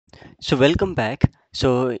So welcome back.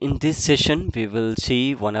 So in this session, we will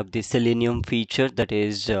see one of the Selenium feature that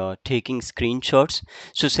is taking screenshots.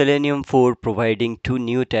 So Selenium 4 providing two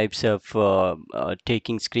new types of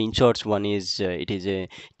taking screenshots. One is it is a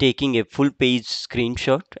taking a full page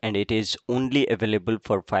screenshot, and it is only available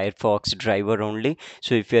for Firefox driver only.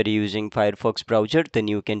 So if you are using Firefox browser, then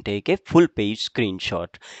you can take a full page screenshot.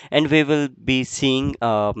 And we will be seeing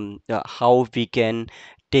how we can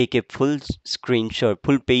take a screenshot,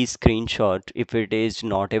 full page screenshot if it is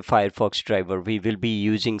not a Firefox driver. We will be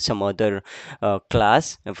using some other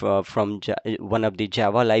class from one of the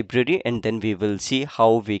Java library, and then we will see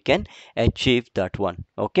how we can achieve that one.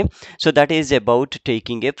 Okay, so that is about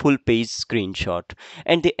taking a full page screenshot.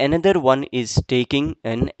 And the another one is taking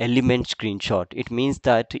an element screenshot. It means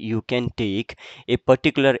that you can take a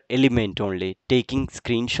particular element only, taking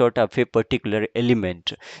screenshot of a particular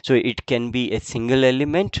element. So it can be a single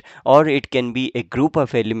element, or it can be a group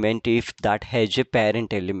of element if that has a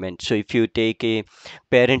parent element. So if you take a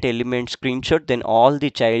parent element screenshot, then all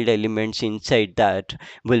the child elements inside that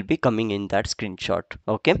will be coming in that screenshot.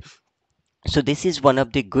 Okay, so this is one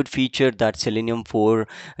of the good feature that Selenium 4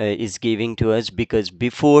 is giving to us, because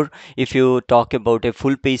before, if you talk about a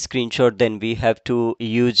full page screenshot, then we have to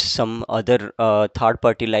use some other third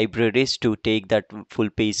party libraries to take that full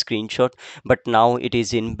page screenshot. But now it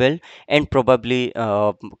is inbuilt, and probably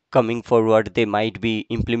coming forward they might be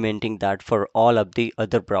implementing that for all of the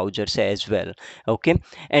other browsers as well. Okay,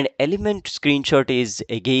 and element screenshot is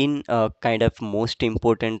again kind of most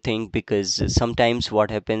important thing, because sometimes what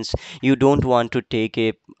happens, you don't want to take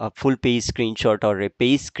a full page screenshot or a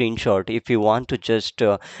page screenshot. If you want to just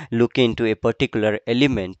look into a particular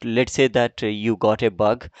element, let's say that you got a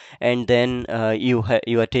bug, and then you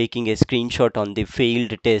are taking a screenshot on the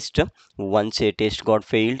failed test. Once a test got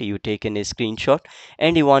failed, you taken a screenshot,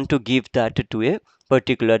 and you want to give that to a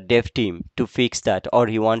particular dev team to fix that, or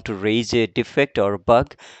you want to raise a defect or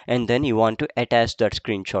bug, and then you want to attach that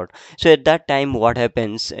screenshot. So at that time what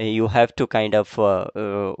happens, you have to kind of what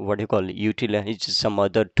do you call, utilize some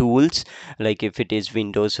other tools, like if it is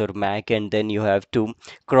Windows or Mac, and then you have to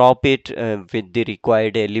crop it with the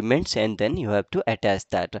required elements, and then you have to attach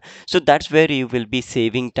that. So that's where you will be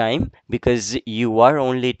saving time, because you are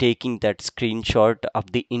only taking that screenshot of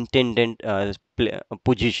the intended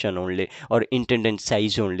position only, or intended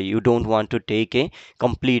size only. You don't want to take a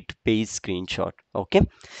complete page screenshot. Okay,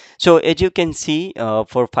 so as you can see,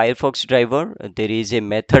 for Firefox driver, there is a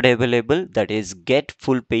method available, that is get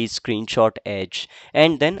full page screenshot edge,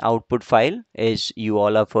 and then output file, as you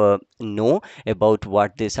all of know about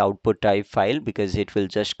what this output type file, because it will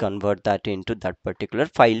just convert that into that particular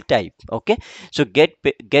file type. Okay, so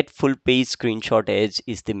get full page screenshot edge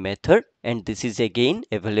is the method, and this is again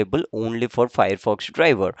available only for Firefox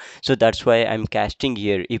driver. So that's why I'm casting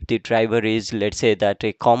here. If the driver is, let's say that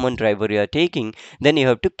a common driver you are taking, then you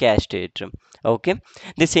have to cast it. Okay,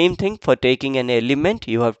 the same thing for taking an element.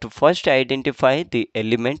 You have to first identify the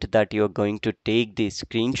element that you are going to take the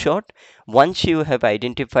screenshot. Once you have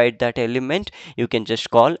identified that element, you can just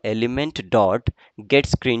call element dot get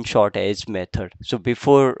screenshot as method. So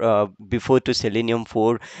before to Selenium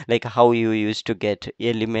 4, like how you used to get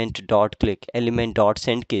element dot click, element dot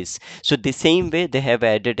send case, so the same way they have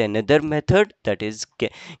added another method, that is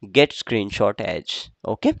get screenshot edge.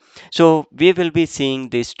 Okay, so we will be seeing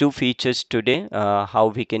these two features today,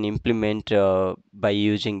 how we can implement by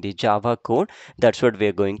using the Java code. That's what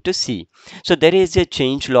we're going to see. So there is a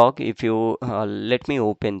change log. If you let me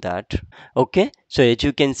open that. Okay, so as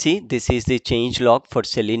you can see, this is the change log for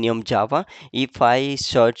Selenium Java. If I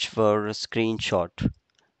search for a screenshot,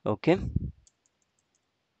 okay,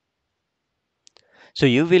 so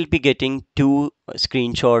you will be getting two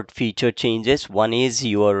screenshot feature changes. One is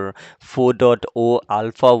your 4.0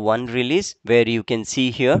 alpha 1 release, where you can see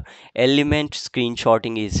here element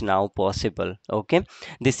screenshotting is now possible. Okay,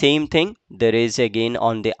 the same thing there is again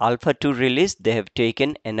on the alpha 2 release. They have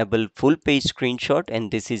taken enable full page screenshot, and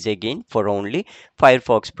this is again for only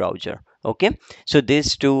Firefox browser. Okay, so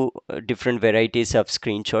these two different varieties of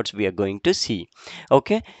screenshots we are going to see.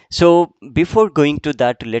 Okay, so before going to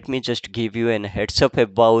that, let me just give you an heads up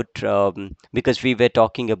about, because we were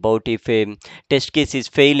talking about if a test case is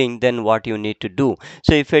failing, then what you need to do.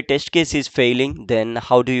 So if a test case is failing, then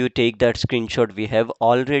how do you take that screenshot? We have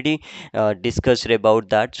already discussed about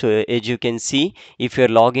that. So as you can see, if your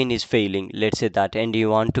login is failing, let's say that, and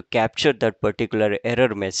you want to capture that particular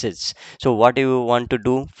error message, so what do you want to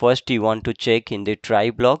do? First, you want to check in the try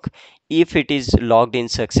block if it is logged in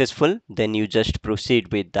successful, then you just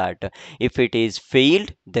proceed with that. If it is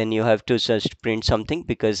failed, then you have to just print something,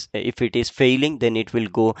 because if it is failing, then it will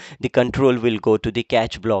go, the control will go to the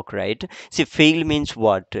catch block, right? See, fail means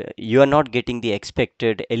what? You are not getting the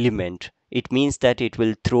expected element. It means that it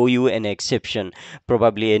will throw you an exception,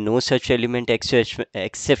 probably a no such element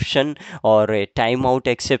exception, or a timeout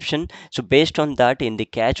exception. So based on that, in the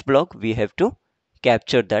catch block, we have to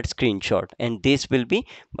capture that screenshot, and this will be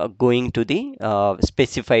going to the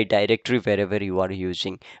specified directory wherever you are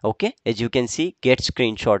using. Okay, as you can see, get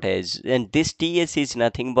screenshot as, and this ts is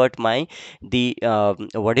nothing but my, the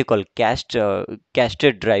what do you call,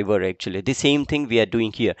 casted driver. Actually the same thing we are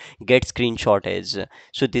doing here, get screenshot as.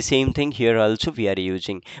 So the same thing here also we are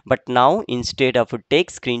using, but now instead of a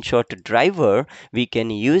take screenshot driver, we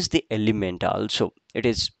can use the element also. It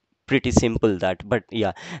is pretty simple that, but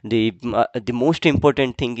yeah, the most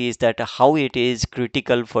important thing is that how it is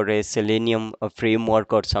critical for a Selenium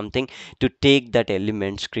framework or something to take that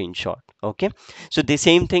element screenshot. Okay, so the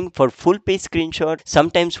same thing for full page screenshot.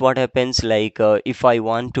 Sometimes what happens, like if I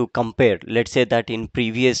want to compare, let's say that in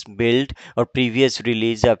previous build or previous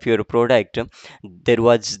release of your product, there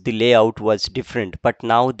was, the layout was different, but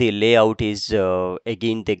now the layout is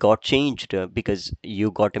again they got changed, because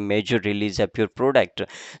you got a major release of your product.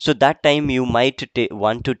 So that time you might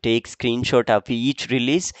want to take screenshot of each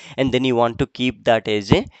release, and then you want to keep that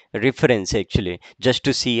as a reference, actually just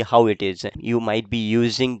to see how it is. You might be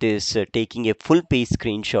using this taking a full page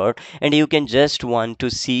screenshot, and you can just want to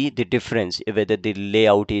see the difference, whether the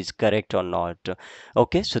layout is correct or not.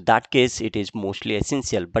 Okay, so that case it is mostly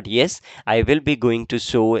essential, but yes, I will be going to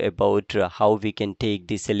show about how we can take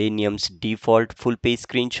the Selenium's default full page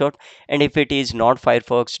screenshot, and if it is not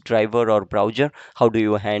Firefox driver or browser, how do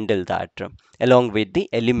you handle that, along with the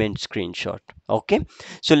element screenshot. Okay,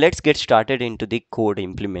 so let's get started into the code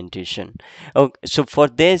implementation. Okay, so for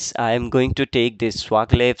this I am going to take this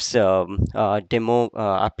Swaglab's demo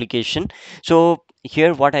application. So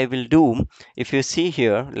here what I will do, if you see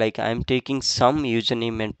here, like I'm taking some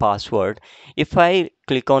username and password. If I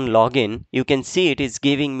click on login, you can see it is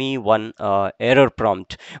giving me one error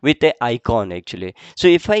prompt with a icon, actually. So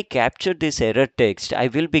if I capture this error text, I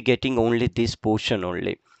will be getting only this portion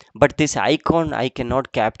only, but this icon I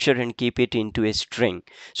cannot capture and keep it into a string.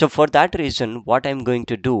 So for that reason, what I'm going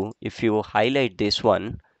to do, if you highlight this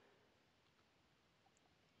one,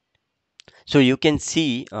 so you can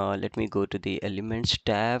see, let me go to the elements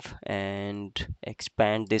tab and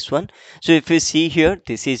expand this one. So if you see here,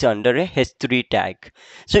 this is under a h3 tag.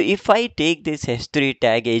 So if I take this h3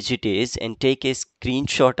 tag as it is and take a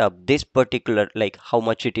screenshot of this particular, like how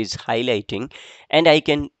much it is highlighting, and I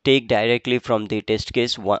can take directly from the test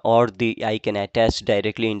case or the I can attach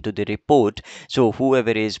directly into the report. So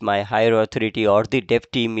whoever is my higher authority or the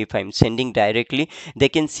dev team, if I'm sending directly, they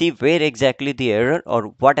can see where exactly the error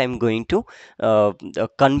or what I'm going to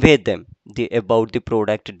convey them about the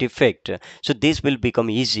product defect. So this will become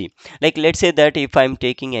easy. Like let's say that if I'm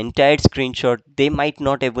taking entire screenshot, they might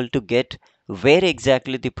not able to get where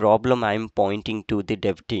exactly the problem I'm pointing to the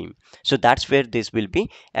dev team. So that's where this will be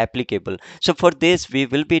applicable. So for this we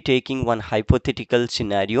will be taking one hypothetical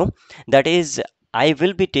scenario, that is, I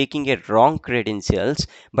will be taking a wrong credentials,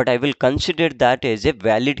 but I will consider that as a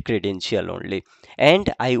valid credential only.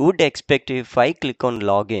 And I would expect if I click on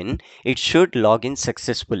login, it should log in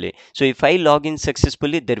successfully. So if I log in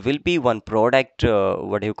successfully, there will be one product,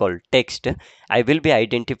 what do you call, text. I will be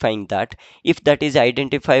identifying that. If that is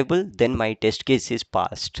identifiable, then my test case is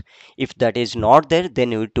passed. If that is not there,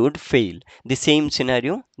 then it would fail. The same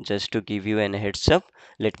scenario, just to give you an heads up,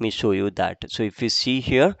 let me show you that. So if you see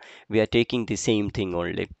here, we are taking the same thing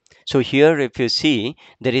only. So here if you see,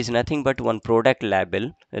 there is nothing but one product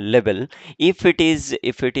label. If it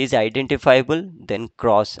is identifiable, then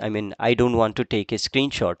cross, I mean I don't want to take a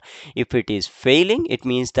screenshot. If it is failing, it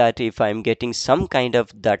means that if I'm getting some kind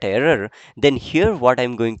of that error, then here what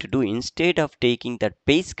I'm going to do, instead of taking that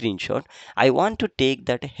page screenshot, I want to take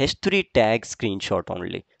that h3 tag screenshot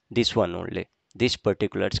only, this one only, this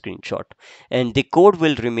particular screenshot, and the code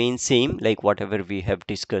will remain same like whatever we have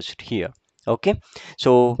discussed here. Okay,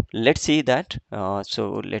 so let's see that.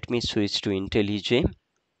 So let me switch to IntelliJ.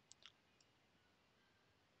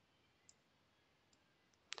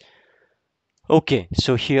 Okay,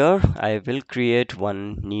 so here I will create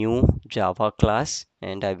one new Java class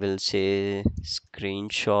and I will say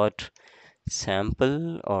screenshot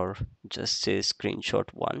sample, or just say screenshot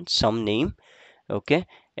one, some name. Okay,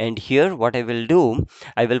 and here what I will do,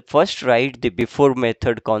 I will first write the before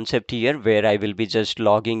method concept here, where I will be just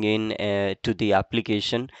logging in to the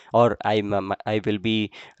application, or I will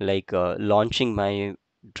be like launching my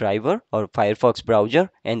driver or Firefox browser,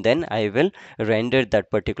 and then I will render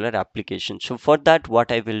that particular application. So for that,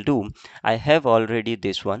 what I will do, I have already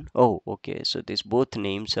this one. Oh, okay, so these both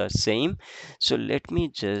names are same. So let me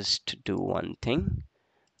just do one thing.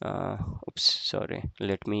 Oops, sorry.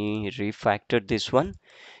 Let me refactor this one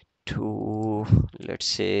to, let's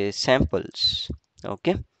say, samples.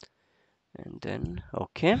 Okay, and then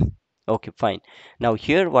okay, fine. Now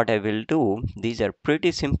here what I will do, these are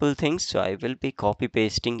pretty simple things, so I will be copy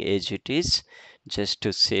pasting as it is just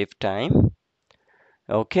to save time.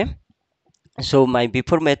 Okay, so my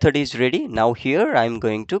before method is ready. Now here I'm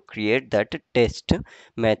going to create that test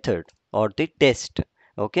method or the test.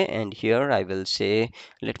 Okay, and here I will say,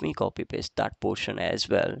 let me copy paste that portion as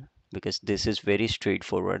well, because this is very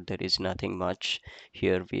straightforward. There is nothing much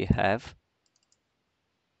here we have.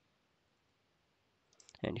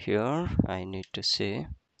 And here I need to say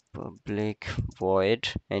public void,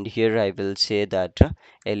 and here I will say that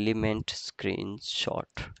element screenshot.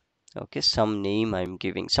 Okay, some name I'm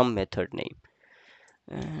giving, some method name,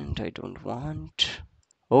 and I don't want.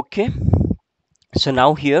 Okay, so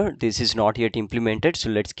now here this is not yet implemented,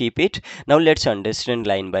 so let's keep it. Now let's understand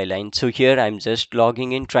line by line. So here I'm just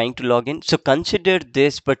logging in, trying to log in. So consider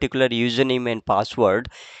this particular username and password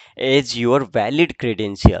as your valid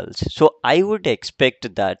credentials. So I would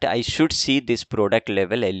expect that I should see this product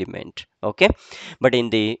level element. Okay, but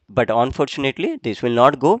unfortunately this will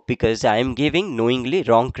not go because I am giving knowingly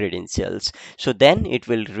wrong credentials. So then it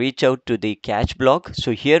will reach out to the catch block.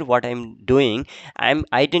 So here what I'm doing, I'm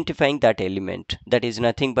identifying that element, that is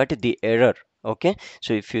nothing but the error. Okay,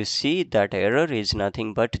 so if you see, that error is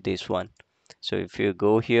nothing but this one. So if you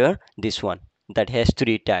go here, this one that has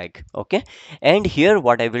 3 tag. Okay, and here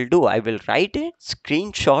what I will do, I will write a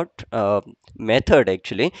screenshot method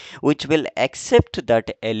actually, which will accept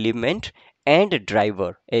that element and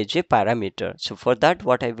driver as a parameter. So for that,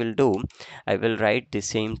 what I will do, I will write the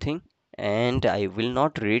same thing, and I will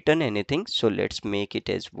not return anything, so let's make it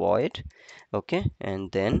as void. Okay, and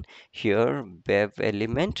then here bev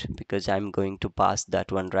element, because I'm going to pass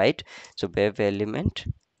that one, right? So bev element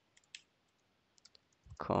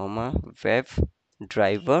comma web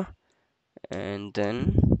driver, and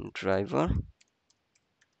then driver.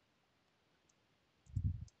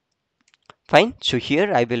 Fine, so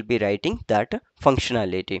here I will be writing that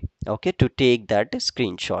functionality, okay, to take that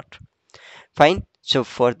screenshot. Fine, so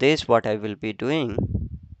for this what I will be doing,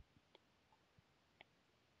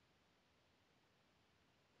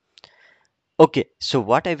 okay, so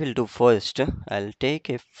what I will do first, I'll take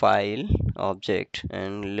a file object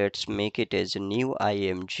and let's make it as a new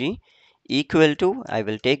img equal to, I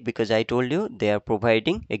will take, because I told you they are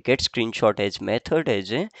providing a get screenshot as method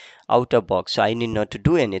as a outer box, so I need not to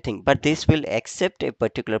do anything, but this will accept a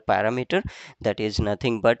particular parameter that is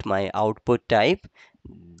nothing but my output type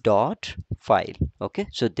dot file. Okay,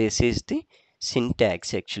 so this is the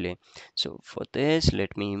syntax actually. So for this,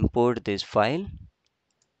 let me import this file.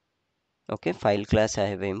 Okay, file class I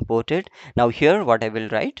have imported. Now here what I will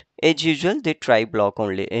write, as usual, the try block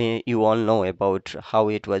only. You all know about how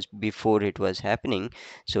it was before it was happening,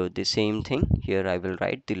 so the same thing here I will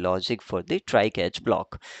write the logic for the try catch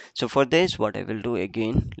block. So for this what I will do,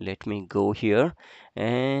 again let me go here,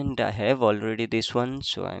 and I have already this one,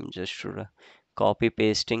 so I'm just copy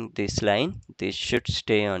pasting this line. This should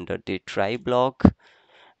stay under the try block,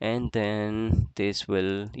 and then this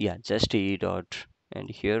will, yeah, just e dot, and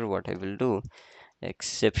here what I will do,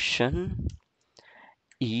 exception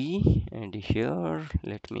e, and here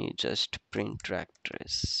let me just print track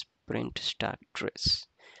trace, print stack trace.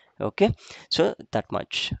 Okay, so that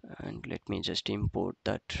much, and let me just import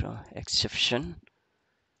that exception.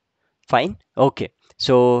 Fine, okay,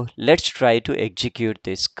 so let's try to execute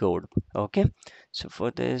this code. Okay, so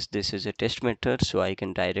for this is a test method, so I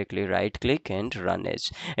can directly right click and run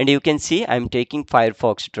as, and you can see I'm taking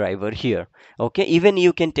Firefox driver here. Okay, even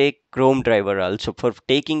you can take Chrome driver also. For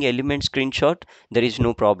taking element screenshot, there is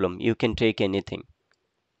no problem, you can take anything.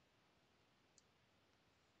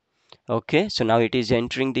 Okay, so now it is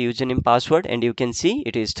entering the username password, and you can see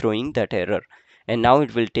it is throwing that error, and now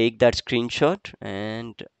it will take that screenshot,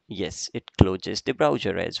 and yes, it closes the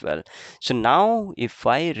browser as well. So now if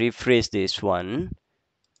I refresh this one,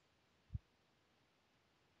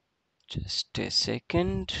 just a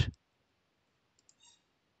second.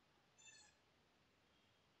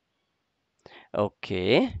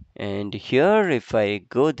 Okay, and here if I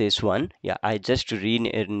go this one, yeah, I just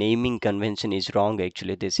naming convention is wrong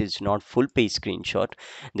actually. This is not full page screenshot.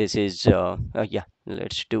 This is yeah,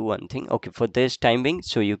 let's do one thing. Okay, for this timing,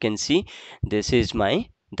 so you can see this is my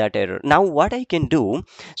that error. Now what I can do,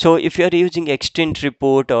 so if you are using extend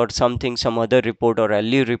report or something, some other report or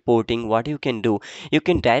early reporting, what you can do, you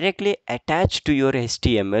can directly attach to your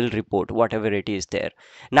HTML report whatever it is there.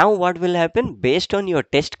 Now what will happen, based on your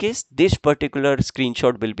test case, this particular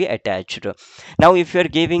screenshot will be attached. Now if you are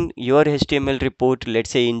giving your HTML report,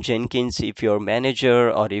 let's say in Jenkins, if your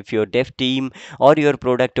manager or if your dev team or your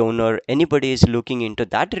product owner, anybody is looking into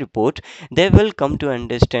that report, they will come to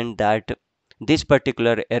understand that this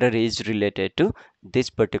particular error is related to this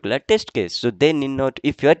particular test case. So they need not,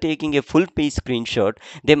 if you are taking a full page screenshot,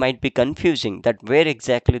 they might be confusing that where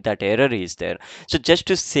exactly that error is there. So just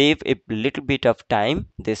to save a little bit of time,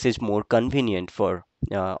 this is more convenient for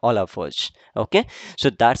all of us. Okay, so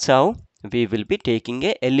that's how we will be taking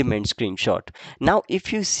a element screenshot. Now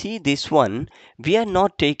if you see this one, we are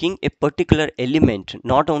not taking a particular element,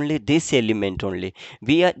 not only this element only.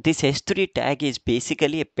 We are, this h3 tag is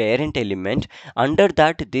basically a parent element. Under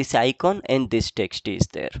that, this icon and this text is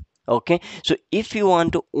there. Okay, so if you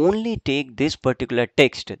want to only take this particular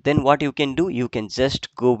text, then what you can do, you can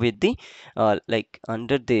just go with the like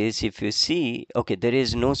under this, if you see, okay, there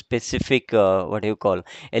is no specific what do you call,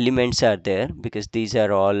 elements are there, because these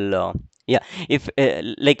are all yeah, if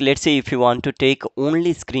like let's say if you want to take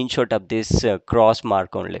only screenshot of this cross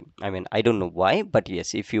mark only, I mean I don't know why, but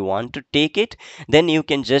yes, if you want to take it, then you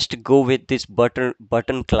can just go with this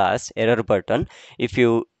button class error button. If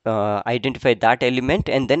you identify that element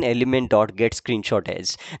and then element dot get screenshot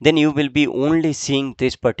as, then you will be only seeing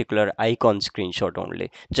this particular icon screenshot only,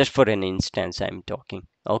 just for an instance I'm talking.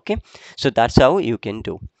 Okay, so that's how you can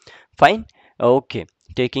do. Fine. Okay,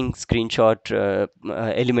 taking screenshot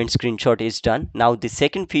element screenshot is done. Now the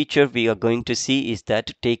second feature we are going to see is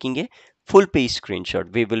that taking a full page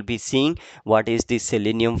screenshot. We will be seeing what is the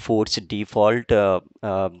Selenium Force default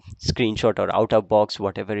screenshot or out of box,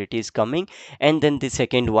 whatever it is coming, and then the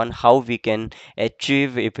second one, how we can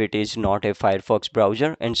achieve if it is not a Firefox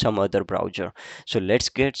browser and some other browser. So let's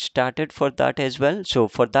get started for that as well. So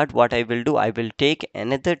for that, what I will do, I will take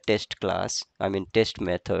another test class, I mean test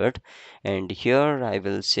method, and here I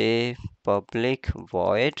will say public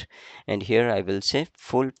void, and here I will say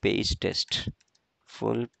full page test,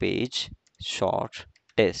 full page short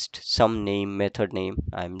test, some name, method name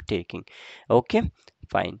I'm taking. Okay,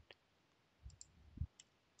 fine.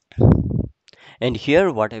 And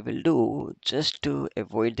here what I will do, just to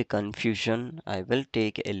avoid the confusion, I will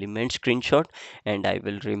take element screenshot and I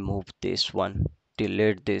will remove this one,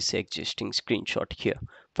 delete this existing screenshot here.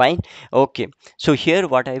 Fine. Okay, so here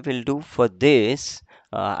what I will do for this,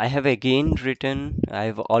 I have again written, I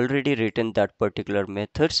have already written that particular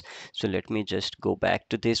methods. So let me just go back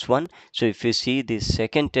to this one. So if you see, this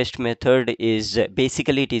second test method is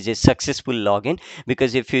basically it is a successful login,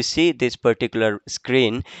 because if you see this particular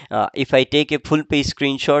screen, if I take a full page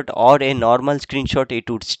screenshot or a normal screenshot, it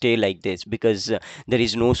would stay like this, because there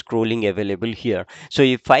is no scrolling available here. So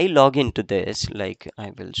if I log into this, like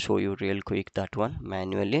I will show you real quick that one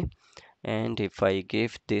manually, and if I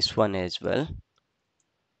give this one as well,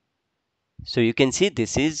 so you can see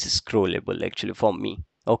this is scrollable actually for me.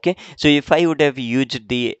 Okay, so if I would have used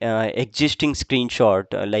the existing screenshot,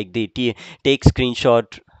 like the take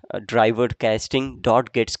screenshot driver casting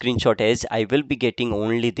dot get screenshot as, I will be getting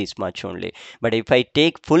only this much only. But if I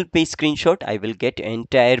take full page screenshot, I will get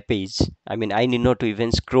entire page. I mean I need not to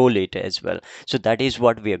even scroll it as well. So that is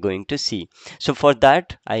what we are going to see. So for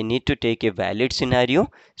that I need to take a valid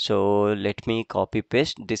scenario. So let me copy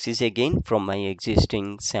paste. This is again from my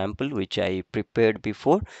existing sample which I prepared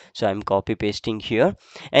before. So I'm copy pasting here,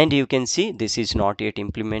 and you can see this is not yet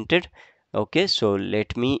implemented. Okay, so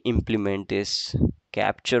let me implement this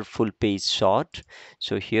capture full page short.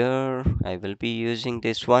 So here I will be using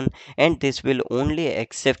this one, and this will only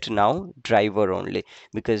accept now driver only,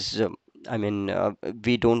 because I mean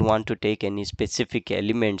we don't want to take any specific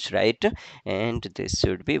elements, right? And this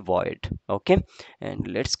should be void. Okay, and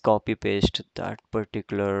let's copy paste that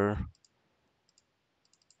particular,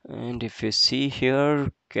 and if you see here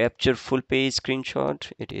capture full page screenshot,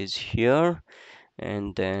 it is here.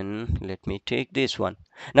 And then let me take this one.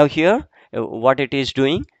 Now here what it is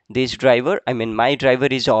doing, this driver, I mean my driver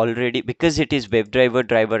is already, because it is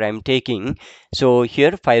WebDriver I'm taking. So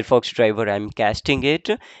here Firefox driver I'm casting it,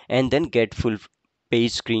 and then get full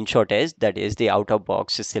page screenshot as, that is the out of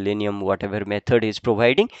box Selenium whatever method is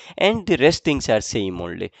providing, and the rest things are same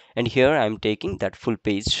only. And here I'm taking that full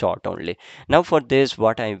page short only. Now for this,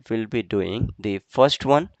 what I will be doing, the first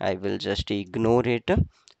one I will just ignore it.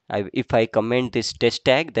 If I comment this test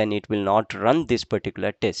tag, then it will not run this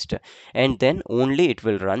particular test, and then only it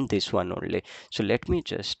will run this one only. So let me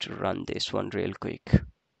just run this one real quick.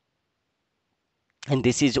 and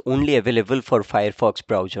this is only available for Firefox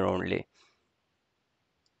browser only.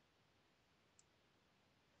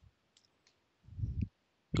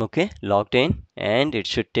 Okay, logged in, and it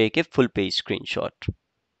should take a full page screenshot.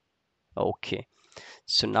 Okay,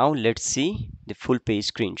 so now let's see the full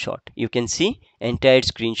page screenshot. You can see entire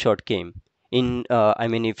screenshot came in. I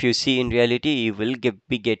mean, if you see in reality, you will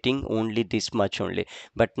be getting only this much only.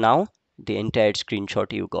 But now the entire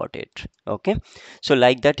screenshot you got it. Okay, so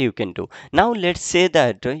like that you can do. Now let's say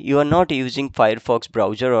that you are not using Firefox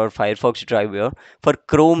browser or Firefox driver. For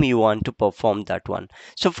Chrome, you want to perform that one.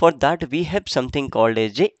 So for that, we have something called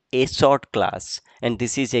as a Ashot class, and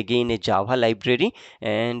this is again a Java library.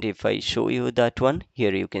 And if I show you that one,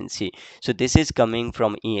 here you can see. So this is coming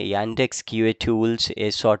from Yandex QA tools,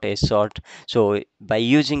 Ashot. So by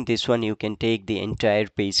using this one, you can take the entire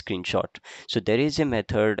page screenshot. So there is a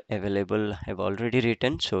method available, I've already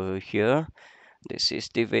written. So here, this is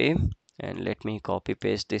the way, and let me copy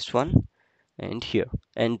paste this one and here,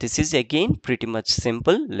 and this is again pretty much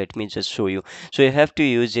simple. Let me just show you. So you have to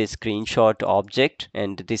use a screenshot object,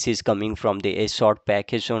 and this is coming from the Ashot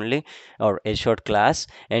package only, or Ashot class.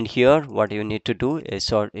 And here what you need to do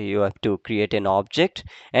is, you have to create an object,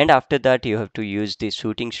 and after that you have to use the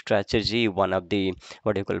shooting strategy, one of the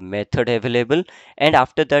what you call method available. And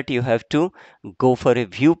after that you have to go for a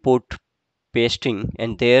viewport pasting,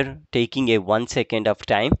 and there taking a 1 second of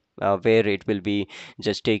time, where it will be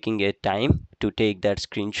just taking a time to take that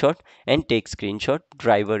screenshot, and take screenshot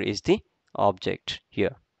driver is the object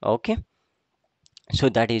here. Okay, so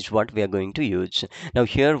that is what we are going to use. Now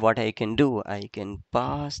here what I can do, I can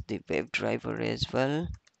pass the web driver as well.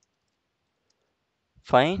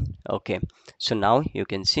 Fine. Okay, so now you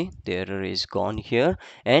can see the error is gone here,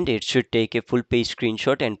 and it should take a full page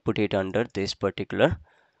screenshot and put it under this particular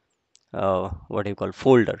what do you call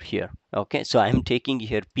folder here. Okay, so I'm taking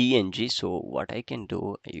here png. So what I can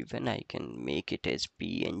do, even I can make it as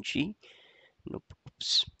png. Nope,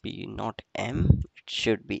 oops, p not m, it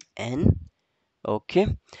should be n. Okay,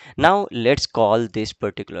 now let's call this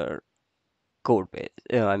particular code base,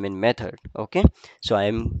 I mean method. Okay, so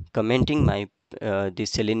I'm commenting my the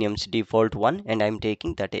Selenium's default one, and I'm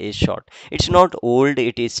taking that as short. It's not old,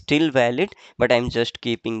 it is still valid, but I'm just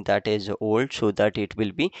keeping that as old so that it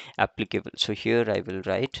will be applicable. So here I will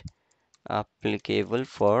write applicable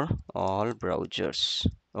for all browsers.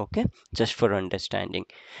 Okay, just for understanding.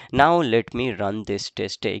 Now let me run this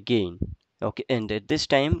test again. Okay, and at this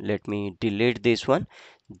time let me delete this one,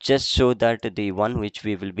 just so that the one which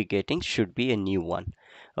we will be getting should be a new one.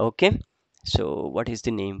 Okay, so what is the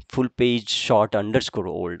name? Full page short underscore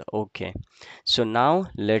old. Okay, so now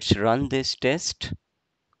let's run this test.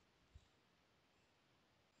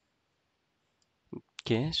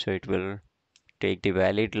 Okay, so it will take the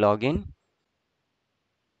valid login.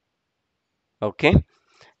 Okay,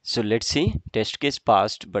 so let's see, test case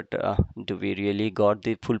passed, but do we really got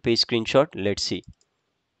the full page screenshot? Let's see.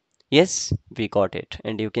 Yes, we got it,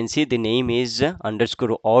 and you can see the name is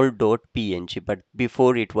underscore all dot png, but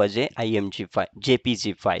before it was a img file,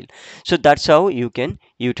 jpg file. So that's how you can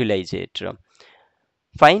utilize it.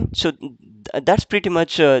 Fine. So that's pretty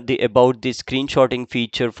much the about the screenshotting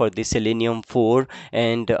feature for the Selenium 4,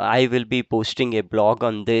 and I will be posting a blog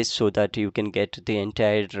on this so that you can get the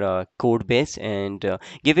entire code base, and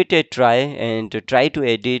give it a try, and try to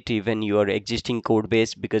edit even your existing code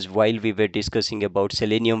base, because while we were discussing about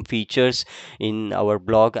Selenium features in our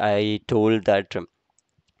blog, I told that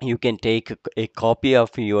you can take a copy of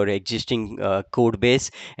your existing code base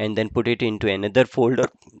and then put it into another folder,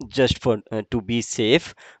 just for to be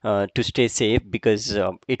safe, to stay safe, because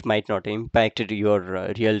it might not impact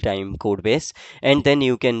your real-time code base. And then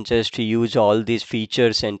you can just use all these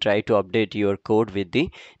features and try to update your code with the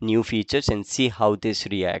new features and see how this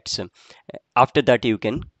reacts. After that you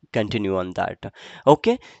can continue on that.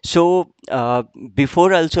 Okay, so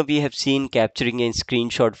before also we have seen capturing a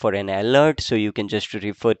screenshot for an alert, so you can just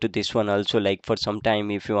refer to this one also, like for some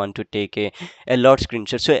time if you want to take a alert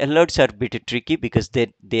screenshot. So alerts are a bit tricky because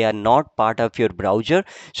they are not part of your browser,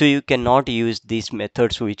 so you cannot use these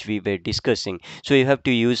methods which we were discussing. So you have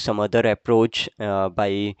to use some other approach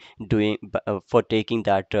by doing for taking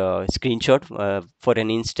that screenshot. For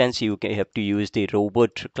an instance, you have to use the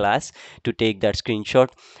robot class to take that screenshot.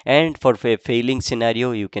 And for a failing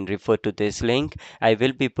scenario, you can refer to this link. I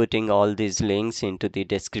will be putting all these links into the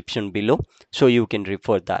description below, so you can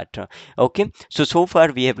refer that. Okay, so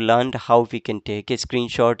far we have learned how we can take a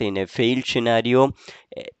screenshot in a failed scenario,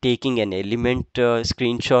 taking an element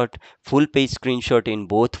screenshot, full page screenshot in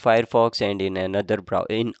both Firefox and in in other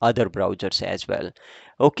browsers as well.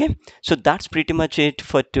 Okay, so that's pretty much it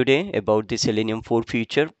for today about the Selenium 4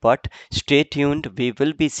 feature. But stay tuned, we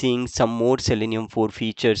will be seeing some more Selenium 4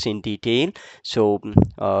 features in detail. So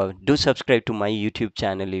do subscribe to my YouTube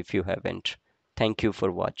channel if you haven't. Thank you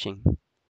for watching.